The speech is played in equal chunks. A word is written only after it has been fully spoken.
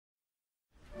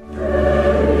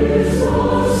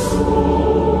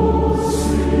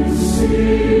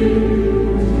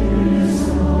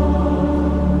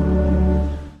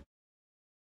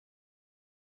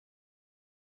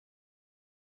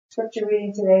Scripture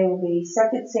reading today will be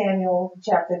 2 Samuel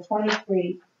chapter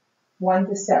 23, 1-7.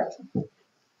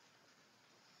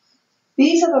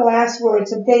 These are the last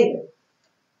words of David.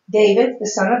 David, the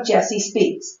son of Jesse,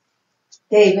 speaks.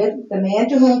 David, the man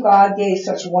to whom God gave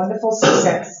such wonderful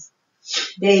success.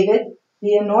 David,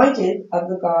 the anointed of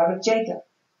the God of Jacob.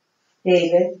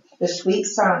 David, the sweet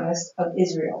psalmist of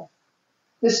Israel.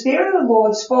 The Spirit of the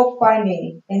Lord spoke by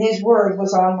me, and his word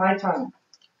was on my tongue.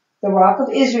 The Rock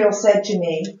of Israel said to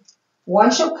me, One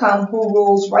shall come who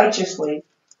rules righteously,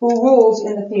 who rules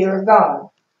in the fear of God.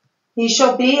 He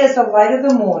shall be as the light of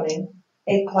the morning,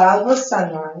 a cloudless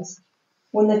sunrise,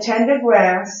 when the tender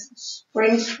grass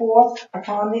springs forth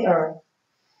upon the earth,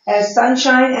 as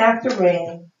sunshine after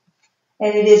rain.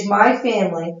 And it is my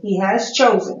family he has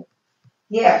chosen.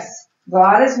 Yes,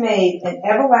 God has made an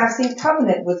everlasting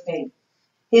covenant with me.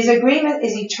 His agreement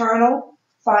is eternal,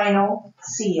 final,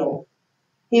 sealed.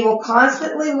 He will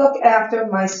constantly look after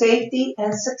my safety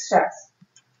and success.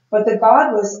 But the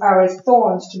godless are as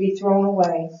thorns to be thrown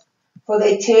away, for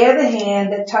they tear the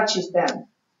hand that touches them.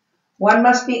 One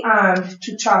must be armed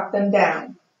to chop them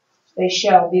down. They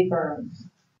shall be burned.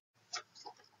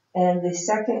 And the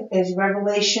second is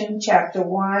Revelation chapter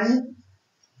 1,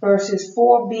 verses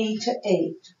 4b to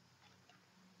 8.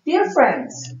 Dear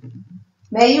friends,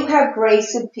 may you have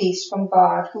grace and peace from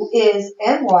God, who is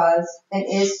and was and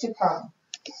is to come,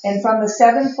 and from the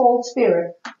sevenfold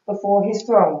Spirit before his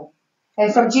throne,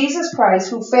 and from Jesus Christ,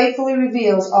 who faithfully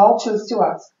reveals all truth to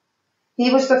us.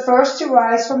 He was the first to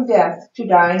rise from death, to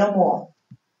die no more.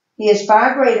 He is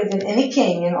far greater than any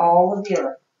king in all of the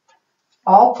earth.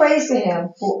 All praise to him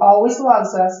who always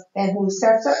loves us and who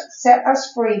set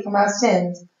us free from our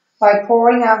sins by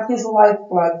pouring out his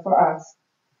lifeblood for us.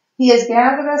 He has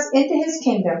gathered us into his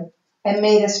kingdom and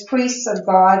made us priests of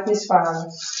God his Father.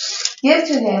 Give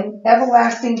to him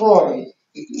everlasting glory.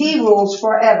 He rules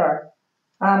forever.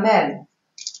 Amen.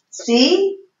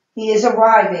 See, he is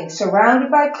arriving,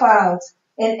 surrounded by clouds,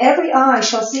 and every eye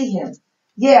shall see him.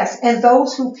 Yes, and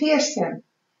those who pierced him.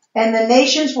 And the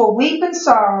nations will weep in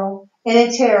sorrow and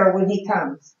in terror when he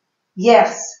comes.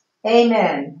 Yes,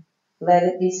 amen. Let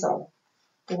it be so.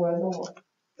 The word of the Lord.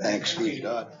 Thanks be to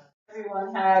God.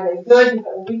 Everyone had a good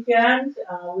weekend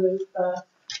with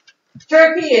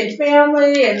turkey and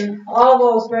family and all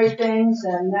those great things,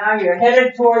 and now you're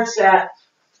headed towards that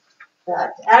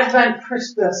Advent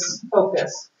Christmas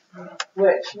focus,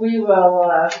 which we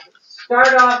will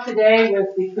start off today with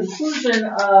the conclusion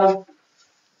of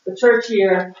the church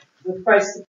year with Christ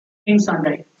the King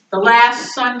Sunday, the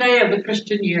last Sunday of the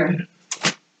Christian year.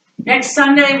 Next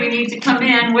Sunday, we need to come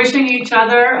in wishing each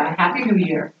other a Happy New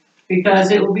Year,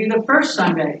 because it will be the first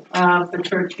Sunday of the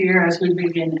church year as we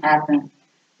begin Advent,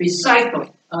 the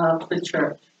cycle of the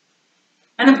church.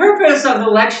 And the purpose of the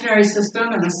lectionary system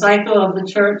and the cycle of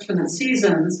the church and the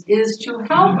seasons is to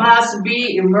help us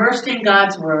be immersed in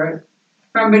God's Word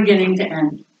from beginning to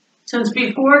end, since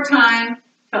before time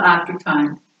to after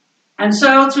time. And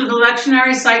so through the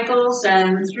lectionary cycles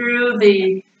and through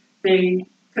the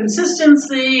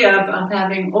consistency of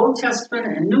having Old Testament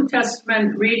and New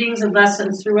Testament readings and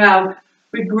lessons throughout,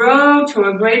 we grow to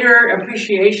a greater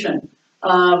appreciation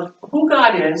of who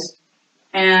God is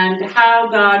and how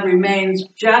God remains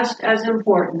just as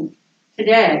important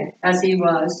today as he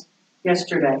was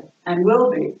yesterday and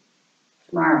will be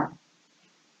tomorrow.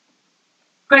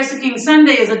 Christ the King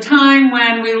Sunday is a time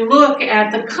when we look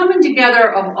at the coming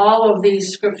together of all of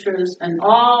these scriptures and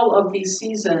all of these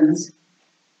seasons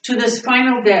to this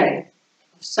final day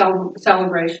of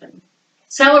celebration,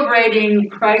 celebrating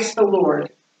Christ the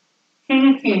Lord,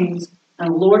 King of Kings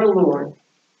and Lord of Lords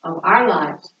of our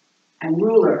lives and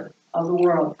ruler of the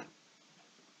world.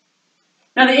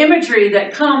 Now, the imagery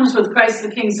that comes with Christ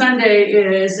the King Sunday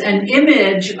is an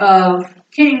image of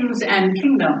kings and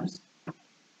kingdoms,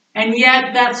 and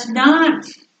yet that's not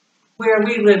where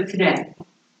we live today.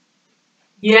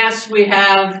 Yes, we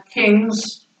have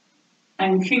kings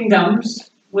and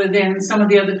kingdoms within some of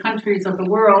the other countries of the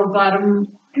world, but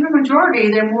in a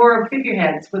majority, they're more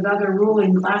figureheads with other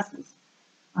ruling classes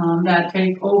that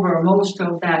take over most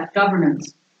of that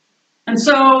governance. And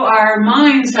so our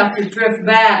minds have to drift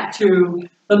back to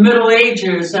the Middle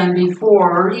Ages and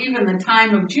before, or even the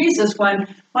time of Jesus, when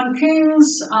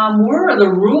kings were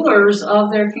the rulers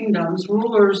of their kingdoms,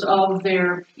 rulers of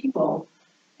their people.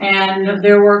 And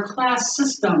there were class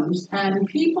systems, and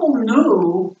people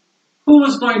knew who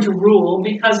was going to rule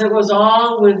because it was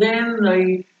all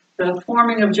within the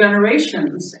forming of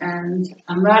generations. And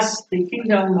unless the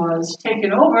kingdom was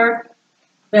taken over,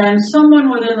 then someone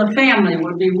within the family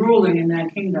would be ruling in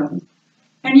that kingdom.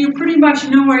 And you pretty much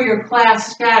knew where your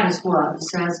class status was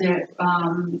as it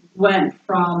went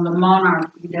from the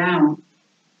monarchy down.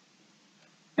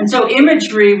 And so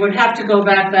imagery would have to go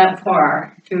back that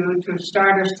far to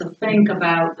start us to think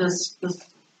about this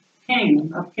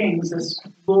King of Kings, this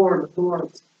Lord of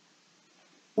Lords.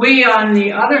 We, on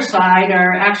the other side,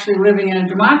 are actually living in a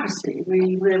democracy.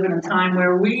 We live in a time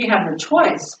where we have the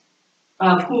choice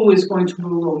of who is going to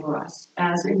rule over us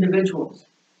as individuals.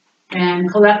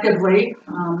 And collectively,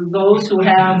 those who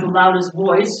have the loudest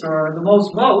voice or the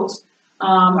most votes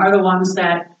are the ones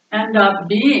that end up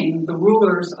being the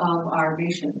rulers of our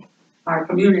nation, our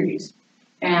communities.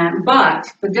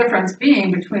 But the difference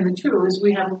being between the two is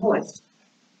we have a voice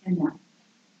in that.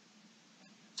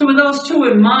 So with those two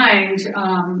in mind,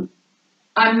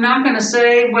 I'm not going to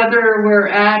say whether we're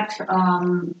at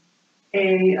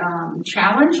a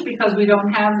challenge because we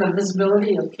don't have the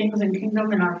visibility of kings and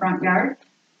kingdom in our front yard.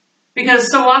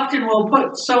 Because so often we'll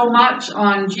put so much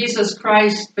on Jesus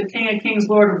Christ, the King of Kings,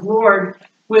 Lord of Lords,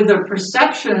 with a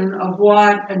perception of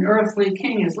what an earthly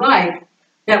king is like,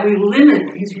 that we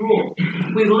limit his rule.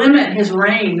 We limit his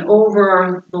reign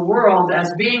over the world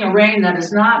as being a reign that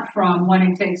is not from when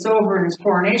he takes over in his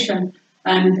coronation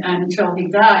and until he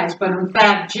dies. But in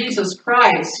fact, Jesus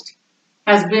Christ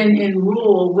has been in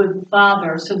rule with the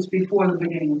Father since before the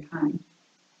beginning of time.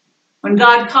 When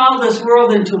God called this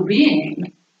world into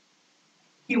being,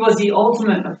 he was the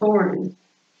ultimate authority.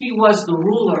 He was the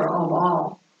ruler of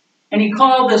all. And he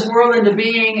called this world into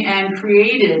being and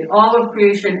created all of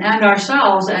creation and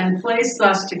ourselves and placed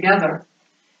us together.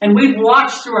 And we've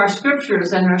watched through our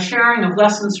scriptures and our sharing of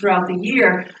lessons throughout the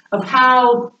year of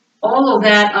how all of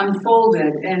that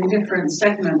unfolded in different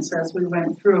segments as we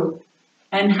went through,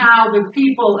 and how the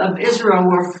people of Israel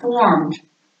were formed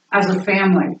as a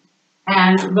family.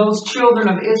 And those children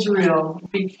of Israel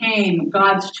became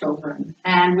God's children.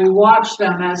 And we watched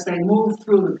them as they moved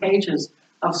through the pages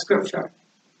of Scripture.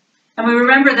 And we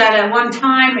remember that at one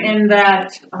time in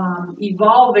that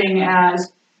evolving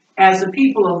as the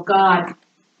people of God,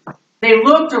 they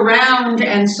looked around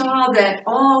and saw that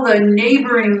all the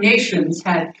neighboring nations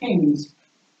had kings.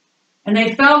 And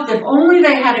they felt if only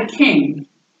they had a king,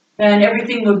 then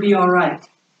everything would be all right.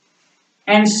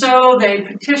 And so they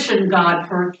petitioned God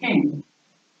for a king.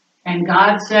 And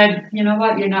God said, you know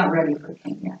what, you're not ready for a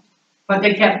king yet. But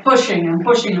they kept pushing and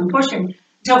pushing and pushing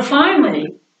until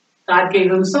finally God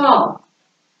gave them Saul.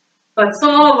 But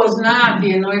Saul was not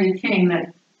the anointed king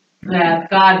that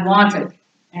God wanted.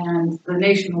 And the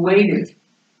nation waited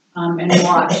and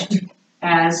watched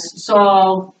as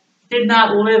Saul did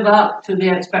not live up to the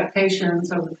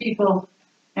expectations of the people.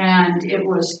 And it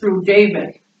was through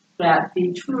David that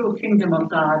the true kingdom of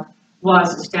God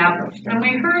was established. And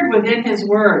we heard within his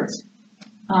words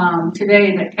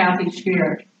today that Kathy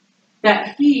shared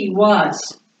that he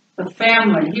was the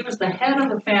family. He was the head of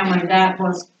the family that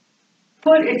was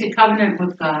put into covenant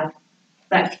with God,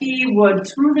 that he would,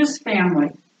 through this family,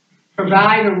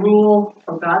 provide a rule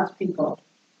for God's people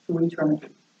through eternity.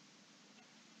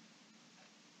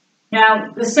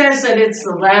 Now, this says that it's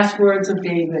the last words of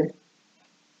David.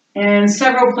 And in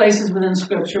several places within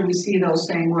Scripture, we see those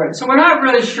same words. So we're not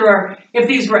really sure if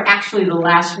these were actually the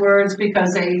last words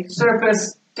because they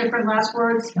surface different last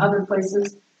words other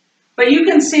places. But you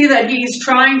can see that he's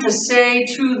trying to say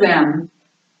to them,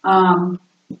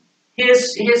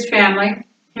 his family,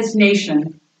 his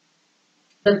nation,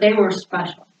 that they were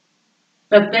special,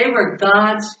 that they were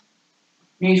God's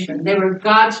nation, they were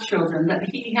God's children, that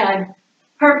he had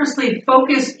purposely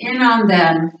focused in on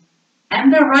them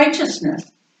and their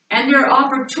righteousness and their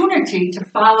opportunity to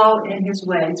follow in his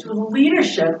way through the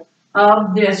leadership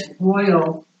of this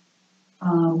royal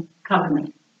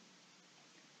covenant.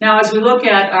 Now, as we look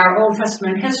at our Old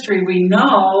Testament history, we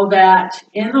know that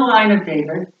in the line of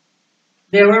David,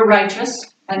 there were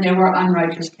righteous and there were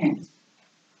unrighteous kings.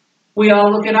 We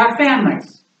all look at our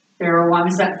families. There are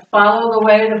ones that follow the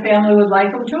way the family would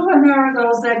like them to, and there are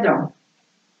those that don't.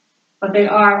 But they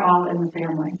are all in the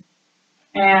family.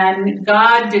 And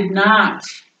God did not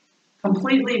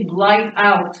completely blight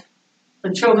out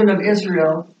the children of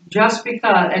Israel just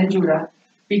because, and Judah,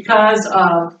 because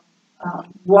of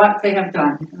what they have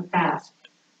done in the past.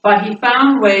 But he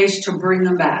found ways to bring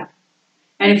them back.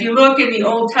 And if you look in the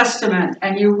Old Testament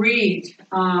and you read,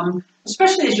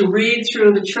 especially as you read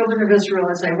through the children of Israel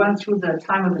as they went through the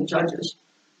time of the judges,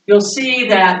 you'll see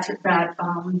that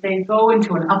they go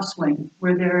into an upswing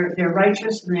where they're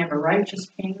righteous and they have a righteous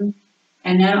king.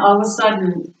 And then all of a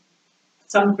sudden,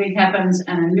 something happens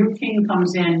and a new king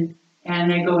comes in and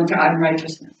they go into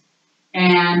unrighteousness.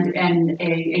 and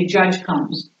a judge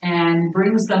comes and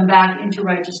brings them back into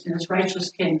righteousness, righteous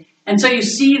king. And so you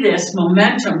see this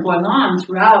momentum going on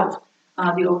throughout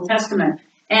the Old Testament.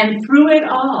 And through it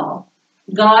all,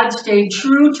 God stayed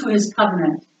true to his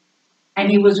covenant. And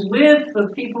he was with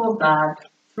the people of God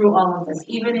through all of this,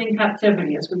 even in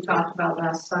captivity, as we talked about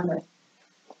last Sunday.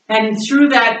 And through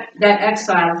that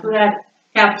exile, through that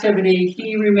captivity,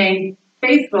 he remained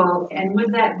faithful, and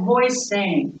with that voice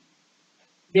saying,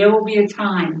 there will be a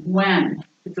time when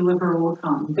the deliverer will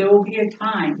come. There will be a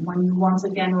time when you once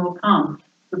again will come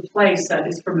to the place that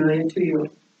is familiar to you.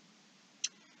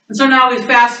 And so now we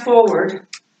fast forward.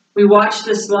 We watch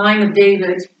this line of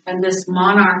David and this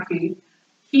monarchy,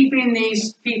 keeping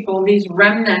these people, these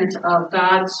remnant of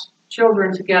God's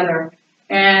children together,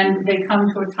 and they come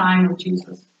to a time of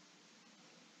Jesus.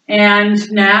 And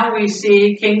now we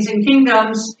see kings and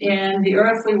kingdoms in the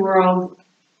earthly world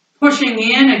pushing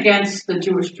in against the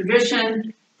Jewish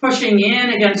tradition, pushing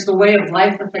in against the way of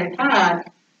life that they've had,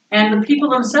 and the people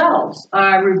themselves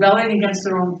are rebelling against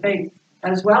their own faith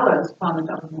as well as upon the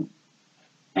government.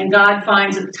 And God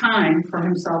finds it time for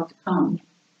himself to come.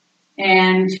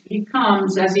 And he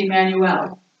comes as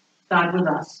Emmanuel, God with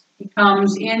us. He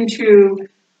comes into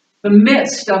the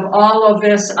midst of all of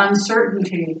this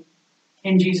uncertainty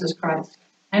in Jesus Christ.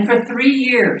 And for 3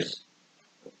 years,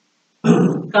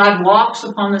 God walks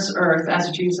upon this earth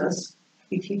as Jesus.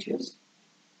 He teaches.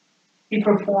 He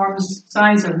performs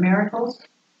signs of miracles.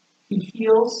 He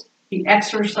heals. He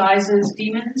exorcises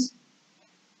demons.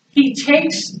 He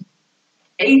takes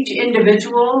each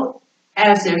individual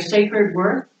as their sacred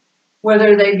work,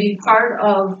 whether they be part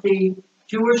of the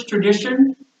Jewish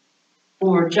tradition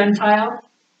or Gentile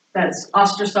that's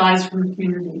ostracized from the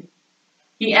community.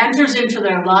 He enters into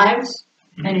their lives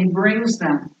and he brings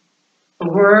them the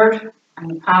word and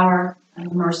the power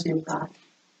and the mercy of God.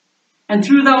 And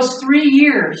through those 3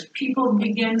 years, people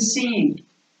begin seeing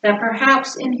that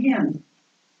perhaps in him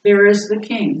there is the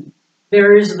king,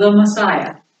 there is the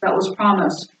Messiah that was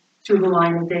promised through the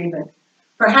line of David.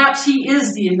 Perhaps he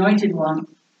is the anointed one.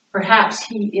 Perhaps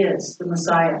he is the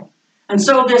Messiah. And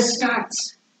so this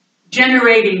starts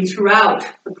generating throughout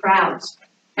the crowds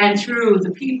and through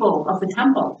the people of the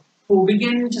temple who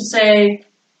begin to say,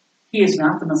 he is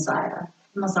not the Messiah.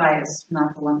 The Messiah is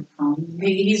not the one to come.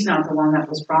 He's not the one that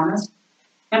was promised.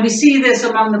 And we see this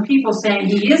among the people saying,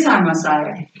 he is our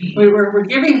Messiah. We're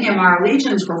giving him our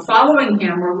allegiance. We're following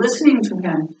him. We're listening to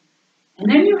him. And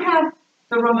then you have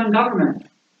the Roman government.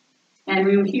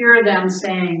 And you hear them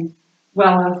saying,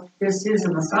 well, if this is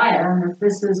a Messiah, and if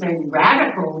this is a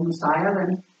radical Messiah,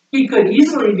 then he could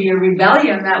easily be a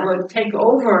rebellion that would take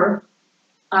over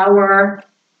our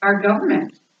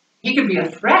government. He could be a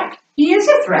threat. He is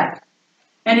a threat.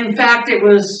 And in fact, it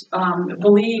was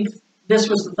believed this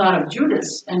was the thought of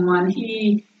Judas. And when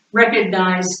he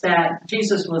recognized that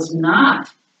Jesus was not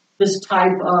this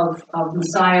type of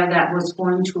Messiah that was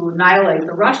going to annihilate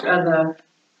the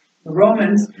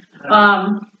Romans,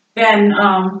 then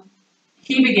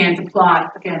he began to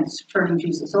plot against turning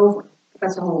Jesus over.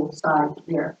 That's a whole side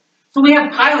there. So we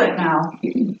have Pilate now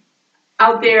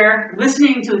out there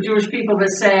listening to the Jewish people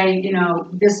that say, you know,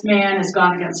 this man has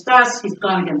gone against us, he's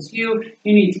gone against you,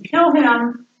 you need to kill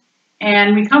him.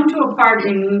 And we come to a part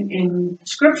in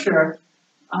Scripture,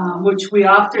 which we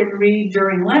often read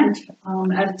during Lent,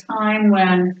 at a time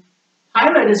when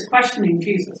Pilate is questioning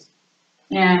Jesus.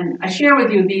 And I share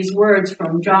with you these words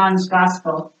from John's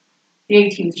Gospel, the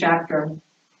 18th chapter. It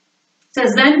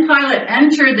says, then Pilate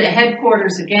entered the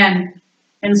headquarters again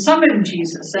and summoned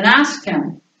Jesus and asked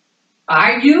him,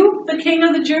 are you the king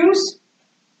of the Jews?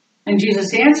 And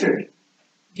Jesus answered,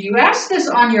 do you ask this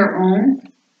on your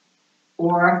own?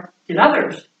 Or did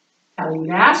others tell you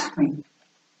to ask me?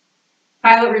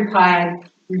 Pilate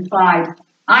replied,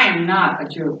 I am not a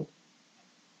Jew,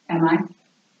 am I?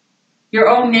 Your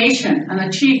own nation and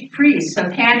the chief priests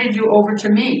have handed you over to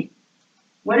me.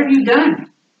 What have you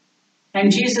done?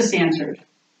 And Jesus answered,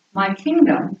 my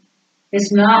kingdom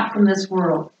is not from this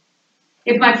world.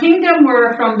 If my kingdom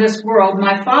were from this world,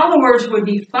 my followers would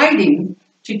be fighting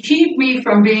to keep me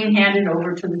from being handed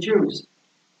over to the Jews.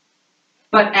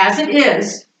 But as it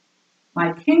is,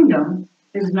 my kingdom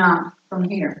is not from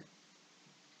here.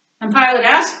 And Pilate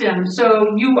asked him,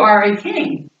 so you are a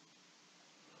king?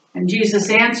 And Jesus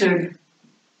answered,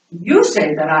 you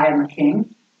say that I am a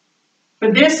king.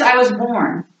 For this I was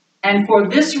born, and for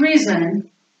this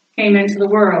reason came into the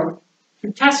world,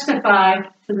 to testify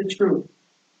to the truth.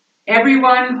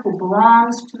 Everyone who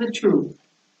belongs to the truth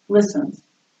listens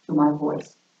to my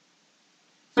voice.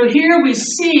 So here we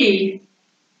see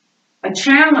a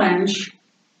challenge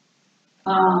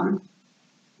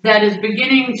that is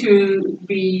beginning to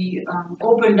be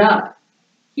opened up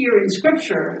here in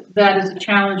Scripture that is a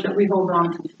challenge that we hold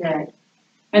on to today.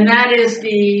 And that is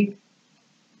the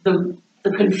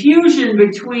confusion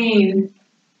between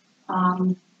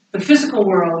the physical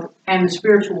world and the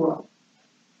spiritual world.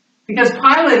 Because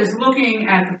Pilate is looking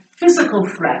at the physical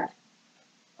threat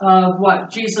of what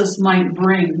Jesus might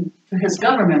bring to his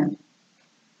government.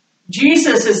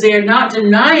 Jesus is there not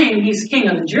denying he's king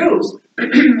of the Jews,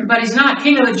 but he's not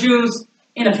king of the Jews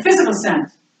in a physical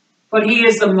sense. But he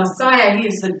is the Messiah, he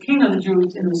is the king of the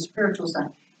Jews in the spiritual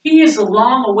sense. He is the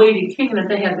long-awaited king that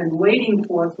they have been waiting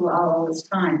for throughout all this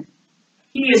time.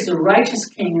 He is the righteous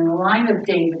king in the line of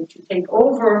David to take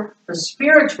over the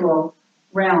spiritual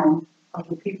realm of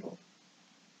the people.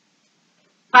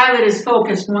 Pilate is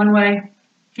focused one way,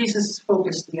 Jesus is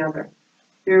focused the other.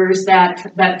 There is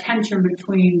that tension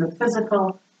between the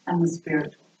physical and the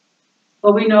spiritual.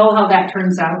 But we know how that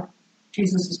turns out.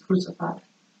 Jesus is crucified.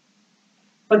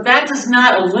 But that does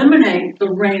not eliminate the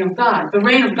reign of God. The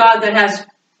reign of God that has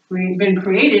been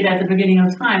created at the beginning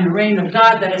of time. The reign of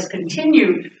God that has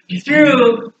continued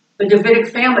through the Davidic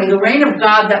family. The reign of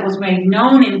God that was made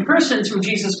known in person through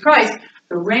Jesus Christ.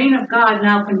 The reign of God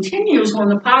now continues when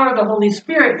the power of the Holy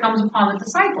Spirit comes upon the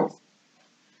disciples.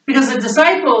 Because the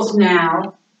disciples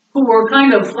now, who were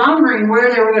kind of floundering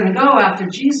where they were going to go after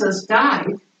Jesus died,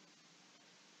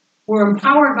 were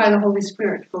empowered by the Holy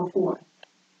Spirit to go forth.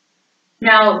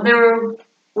 Now, they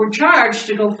were charged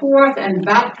to go forth and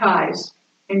baptize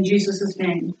in Jesus'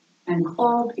 name and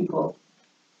call people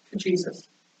to Jesus,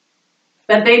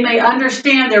 that they may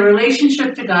understand their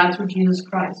relationship to God through Jesus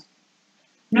Christ.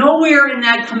 Nowhere in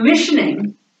that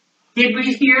commissioning did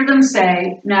we hear them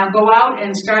say, now go out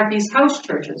and start these house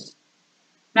churches.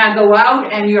 Now go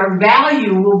out and your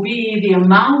value will be the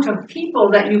amount of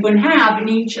people that you can have in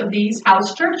each of these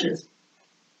house churches.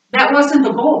 That wasn't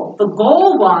the goal. The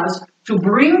goal was to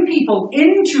bring people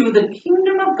into the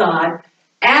kingdom of God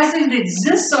as it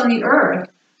exists on the earth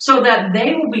so that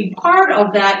they will be part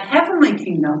of that heavenly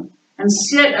kingdom and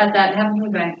sit at that heavenly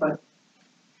banquet.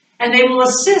 And they will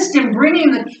assist in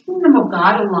bringing the kingdom of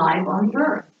God alive on the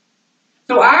earth.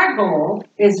 So our goal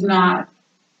is not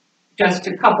just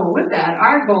to couple with that.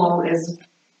 Our goal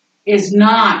is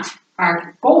not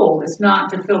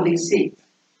to fill these seats.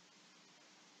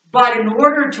 But in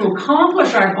order to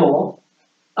accomplish our goal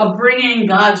of bringing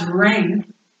God's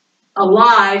reign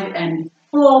alive and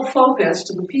full focus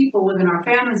to the people within our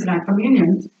families and our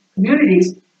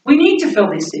communities, we need to fill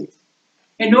these seats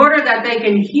in order that they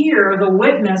can hear the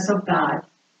witness of God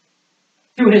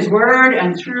through his word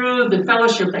and through the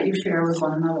fellowship that you share with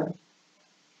one another.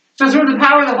 So through the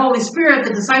power of the Holy Spirit,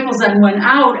 the disciples then went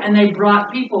out and they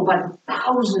brought people by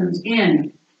thousands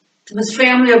in to this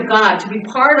family of God, to be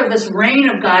part of this reign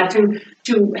of God,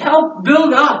 to help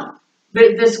build up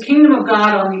this kingdom of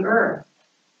God on the earth.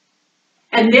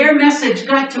 And their message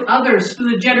got to others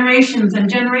through the generations and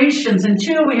generations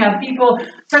until we have people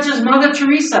such as Mother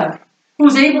Teresa, who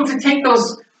was able to take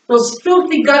those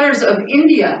filthy gutters of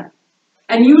India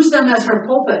and use them as her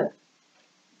pulpit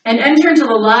and enter into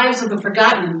the lives of the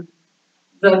forgotten,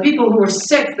 the people who are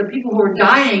sick, the people who are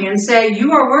dying, and say,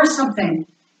 you are worth something.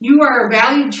 You are a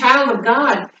valued child of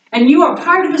God, and you are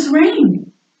part of his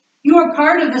reign. You are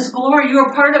part of this glory. You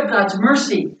are part of God's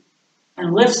mercy,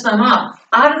 and lifts them up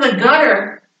out of the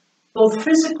gutter, both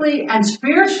physically and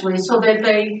spiritually, so that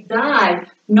they die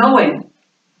knowing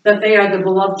that they are the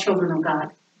beloved children of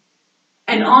God.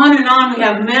 And on we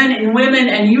have men and women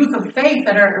and youth of faith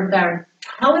that are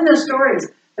telling their stories,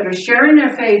 that are sharing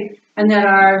their faith, and that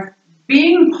are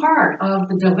being part of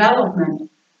the development,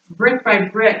 brick by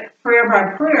brick, prayer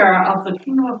by prayer, of the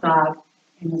kingdom of God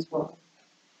in this world.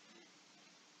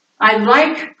 I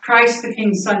like Christ the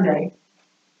King Sunday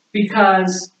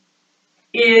because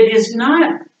it is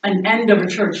not an end of a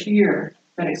church year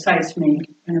that excites me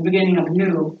and the beginning of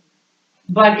new,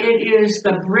 but it is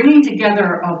the bringing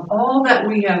together of all that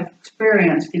we have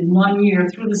experienced in 1 year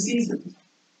through the seasons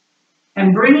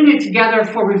and bringing it together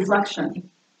for reflection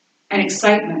and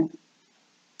excitement.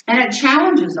 And it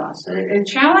challenges us. It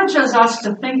challenges us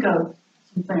to think of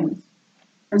some things.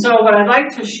 And so what I'd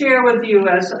like to share with you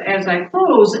as I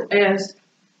close is,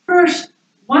 first,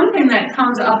 one thing that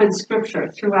comes up in Scripture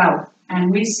throughout,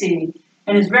 and we see,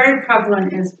 and is very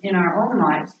prevalent in our own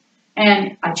lives,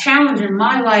 and a challenge in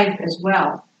my life as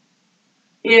well,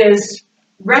 is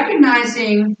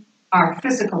recognizing our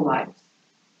physical lives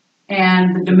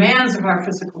and the demands of our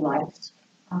physical lives,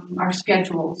 our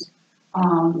schedules,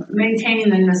 maintaining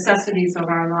the necessities of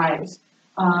our lives,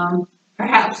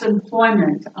 perhaps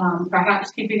employment,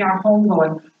 perhaps keeping our home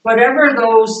going, whatever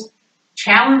those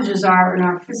challenges are in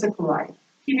our physical life.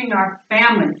 keeping our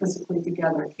family physically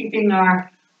together, keeping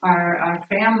our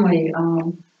family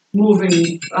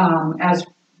moving as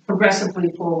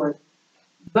progressively forward.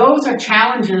 Those are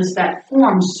challenges that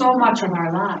form so much of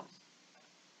our lives.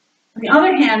 On the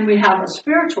other hand, we have a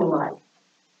spiritual life,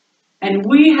 and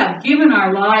we have given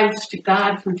our lives to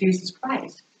God through Jesus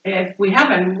Christ. If we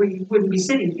haven't, we wouldn't be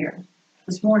sitting here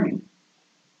this morning.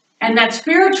 And that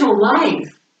spiritual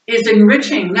life is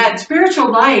enriching. That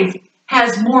spiritual life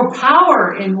has more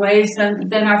power in ways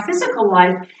than our physical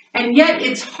life, and yet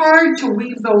it's hard to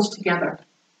weave those together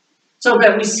so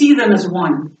that we see them as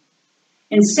one.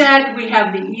 Instead, we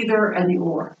have the either and the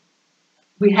or.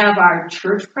 We have our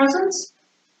church presence,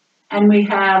 and we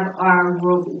have our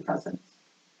worldly presence.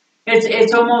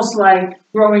 It's almost like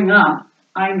growing up,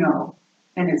 I know,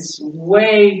 and it's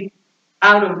way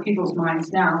out of people's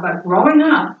minds now, but growing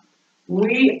up,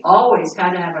 we always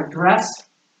had to have a dress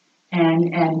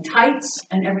and tights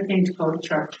and everything to go to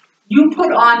church. You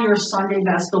put on your Sunday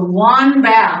best. The one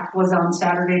bath was on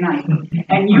Saturday night.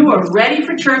 And you were ready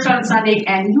for church on Sunday,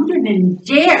 and you didn't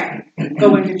dare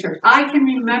go into church. I can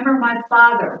remember my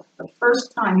father, the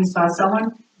first time he saw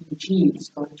someone in jeans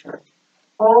go to church.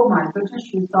 Oh my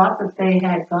goodness, you thought that they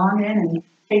had gone in and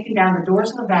taken down the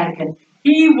doors of the Vatican.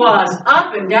 He was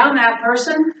up and down that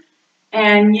person,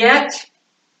 and yet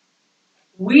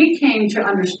we came to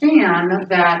understand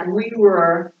that we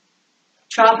were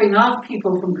chopping off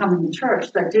people from coming to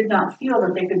church that did not feel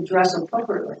that they could dress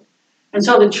appropriately. And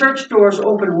so the church doors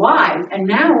open wide, and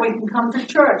now we can come to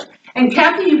church. And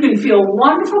Kathy, you can feel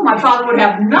wonderful. My father would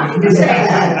have nothing to say.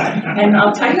 And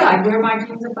I'll tell you, I'd wear my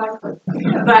jeans if I could.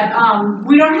 But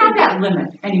we don't have that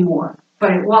limit anymore.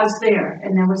 But it was there,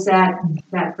 and there was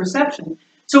that perception.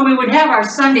 So we would have our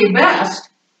Sunday best,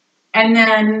 and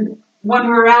then when we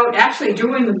were out actually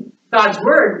doing God's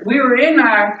word, we were in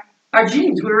our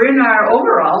jeans, we were in our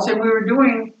overalls, and we were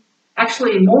doing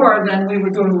actually more than we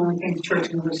were doing when we came to church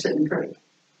and we were sitting pretty.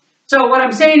 So what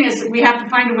I'm saying is that we have to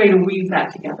find a way to weave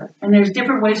that together. And there's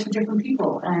different ways for different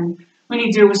people. And we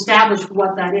need to establish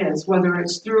what that is, whether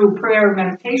it's through prayer and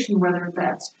meditation, whether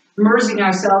that's immersing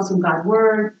ourselves in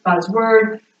God's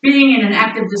word, being in an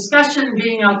active discussion,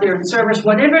 being out there in service,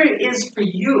 whatever it is for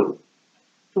you,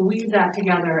 to weave that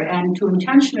together and to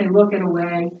intentionally look at a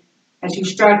way as you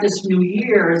start this new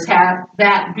year, is have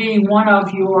that being one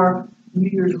of your New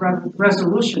Year's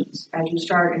resolutions as you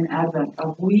start in Advent,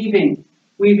 of weaving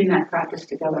that practice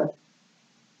together.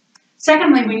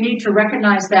 Secondly, we need to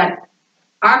recognize that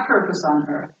our purpose on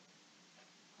earth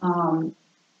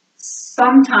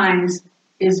sometimes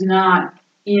is not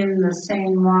in the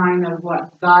same line of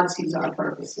what God sees our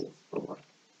purposes for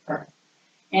earth.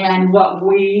 And what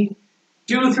we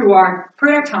do through our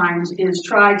prayer times is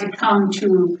try to come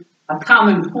to a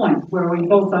common point where we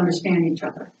both understand each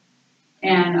other.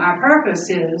 And our purpose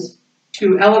is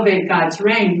to elevate God's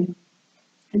reign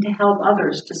and to help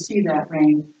others to see that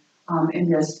reign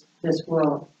in this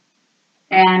world.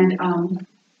 And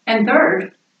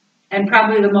third, and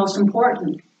probably the most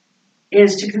important,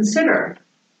 is to consider,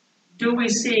 do we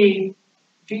see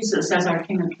Jesus as our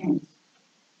King of Kings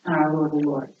and our Lord of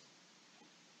Lords?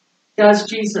 Does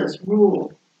Jesus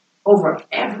rule over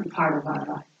every part of our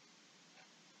life?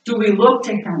 Do we look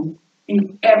to him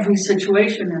in every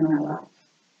situation in our lives?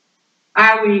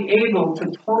 Are we able to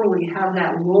totally have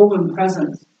that woven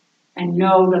presence and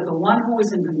know that the one who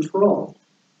is in control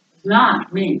is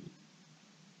not me,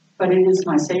 but it is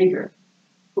my Savior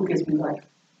who gives me life?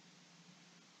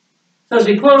 So as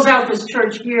we close out this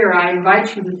church year, I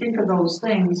invite you to think of those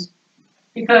things,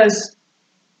 because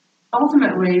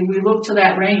ultimately we look to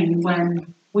that reign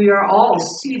when we are all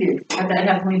seated at that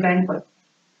heavenly banquet.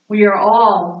 We are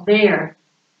all there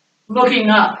looking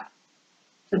up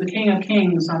to the King of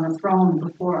Kings on the throne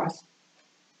before us,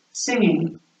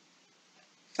 singing,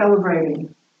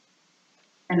 celebrating,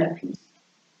 and at peace.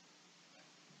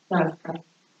 Let us pray.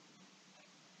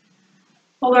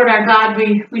 Oh Lord our God,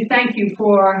 we thank you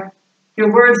for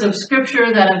your words of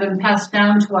Scripture that have been passed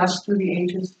down to us through the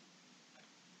ages.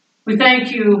 We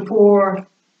thank you for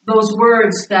those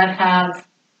words that have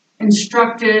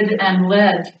instructed and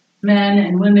led men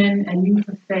and women and youth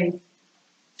of faith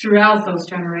throughout those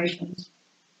generations.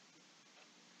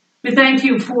 We thank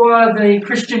you for the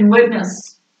Christian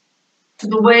witness to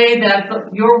the way that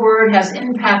your word has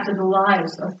impacted the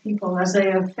lives of people as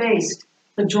they have faced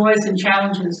the joys and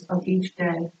challenges of each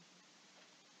day.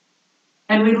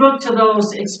 And we look to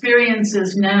those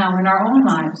experiences now in our own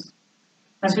lives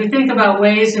as we think about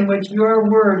ways in which your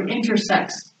word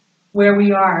intersects where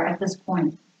we are at this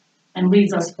point and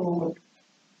leads us forward.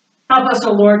 Help us,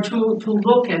 O Lord, to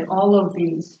look at all of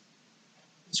these,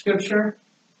 Scripture,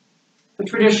 the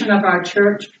tradition of our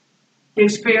church, the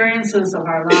experiences of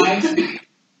our lives,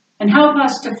 and help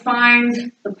us to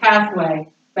find the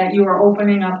pathway that you are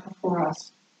opening up before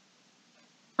us.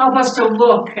 Help us to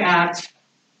look at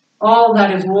all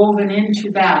that is woven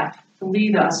into that to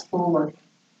lead us forward.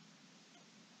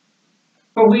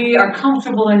 For we are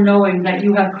comfortable in knowing that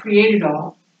you have created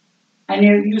all, and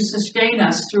you sustain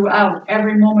us throughout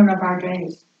every moment of our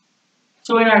days.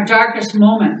 So in our darkest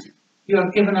moment, you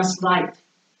have given us light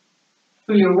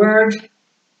through your word,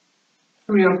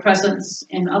 through your presence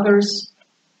in others,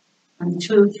 and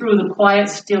through the quiet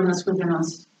stillness within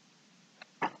us.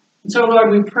 And so,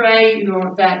 Lord, we pray,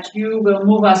 Lord, that you will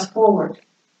move us forward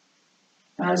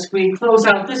as we close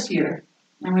out this year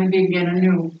and we begin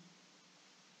anew.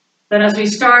 That as we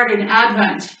start in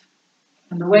Advent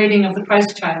and the waiting of the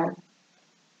Christ child,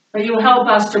 that you will help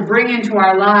us to bring into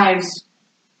our lives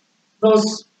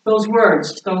those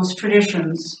words, those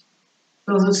traditions,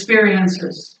 those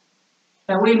experiences,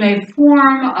 that we may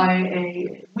form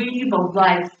a weave of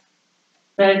life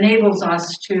that enables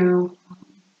us to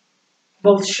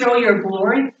both show your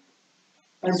glory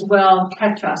as well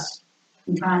catch us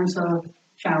in times of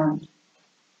challenge.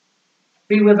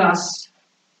 Be with us.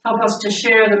 Help us to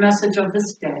share the message of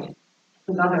this day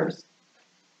with others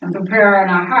and prepare in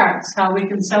our hearts how we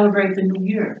can celebrate the new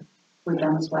year with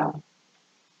them as well.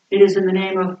 It is in the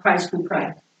name of Christ we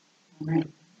pray.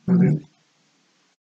 Amen. Amen.